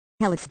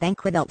Ellis van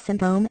Creveld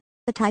syndrome,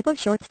 a type of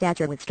short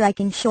stature with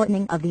striking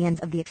shortening of the ends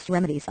of the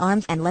extremities,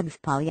 arms and legs,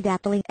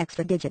 polydactyly,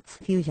 extra digits,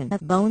 fusion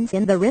of bones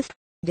in the wrist,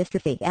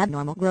 dystrophy,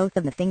 abnormal growth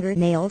of the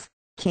fingernails,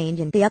 change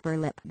in the upper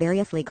lip,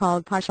 variously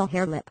called partial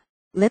hair lip,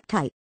 lip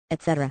tight,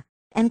 etc.,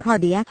 and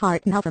cardiac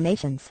heart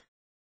malformations.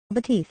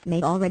 The teeth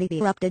may already be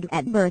erupted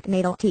at birth,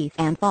 natal teeth,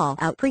 and fall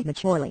out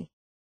prematurely.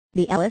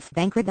 The Ellis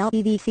van Creveld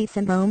EVC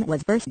syndrome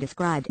was first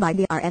described by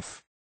the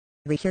R.S.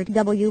 Richard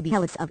W. B.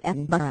 Ellis of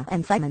Edinburgh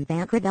and Simon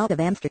van Creveld of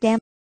Amsterdam.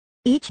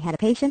 Each had a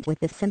patient with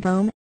this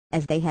syndrome,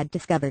 as they had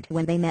discovered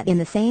when they met in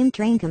the same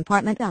train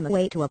compartment on the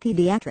way to a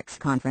pediatrics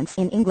conference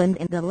in England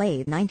in the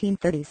late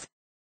 1930s.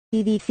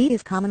 EVC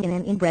is common in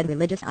an inbred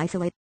religious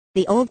isolate,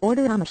 the Old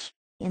Order Amish,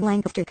 in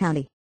Lancaster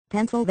County,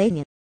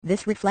 Pennsylvania.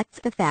 This reflects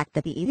the fact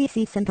that the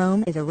EVC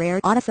syndrome is a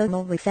rare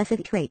autosomal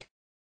recessive trait.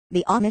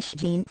 The Amish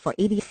gene for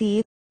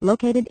EVC,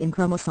 located in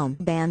chromosome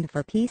band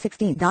for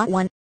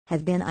P16.1,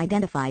 has been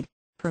identified,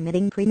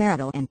 permitting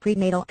premarital and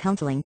prenatal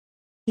counseling.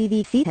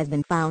 EVC has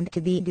been found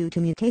to be due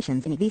to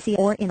mutations in EVC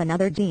or in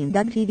another gene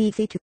dubbed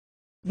EVC2.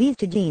 These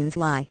two genes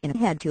lie in a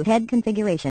head-to-head configuration.